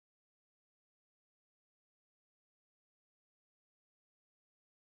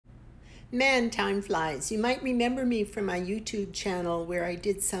Man, time flies. You might remember me from my YouTube channel where I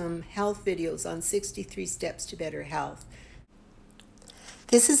did some health videos on 63 steps to better health.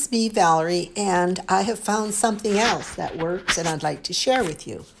 This is me, Valerie, and I have found something else that works and I'd like to share with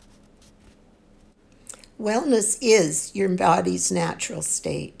you. Wellness is your body's natural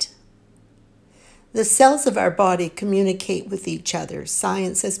state. The cells of our body communicate with each other.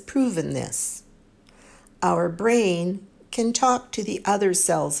 Science has proven this. Our brain can talk to the other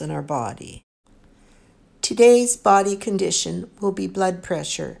cells in our body. Today's body condition will be blood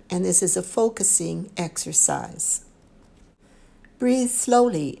pressure, and this is a focusing exercise. Breathe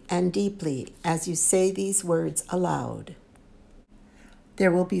slowly and deeply as you say these words aloud.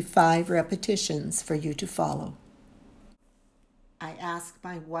 There will be 5 repetitions for you to follow. I ask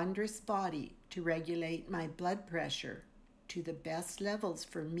my wondrous body to regulate my blood pressure to the best levels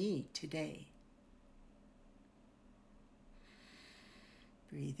for me today.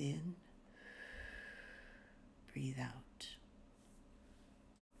 Breathe in, breathe out.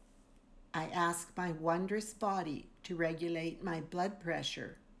 I ask my wondrous body to regulate my blood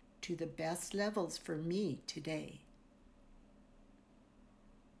pressure to the best levels for me today.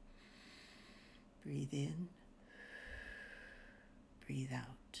 Breathe in, breathe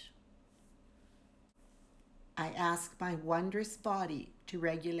out. I ask my wondrous body to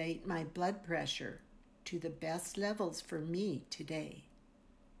regulate my blood pressure to the best levels for me today.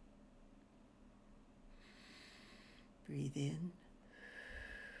 Breathe in,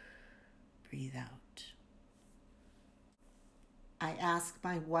 breathe out. I ask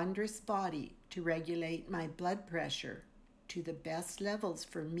my wondrous body to regulate my blood pressure to the best levels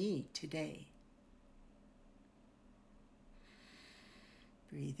for me today.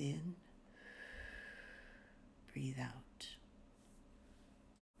 Breathe in, breathe out.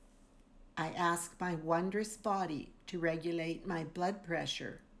 I ask my wondrous body to regulate my blood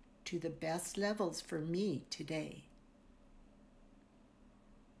pressure to the best levels for me today.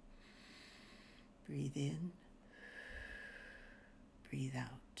 Breathe in, breathe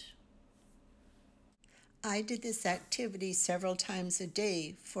out. I did this activity several times a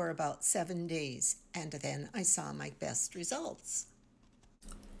day for about 7 days, and then I saw my best results.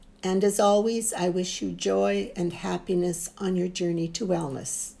 And as always, I wish you joy and happiness on your journey to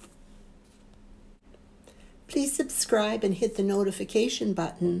wellness. Please subscribe and hit the notification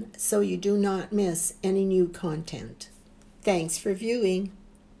button so you do not miss any new content. Thanks for viewing.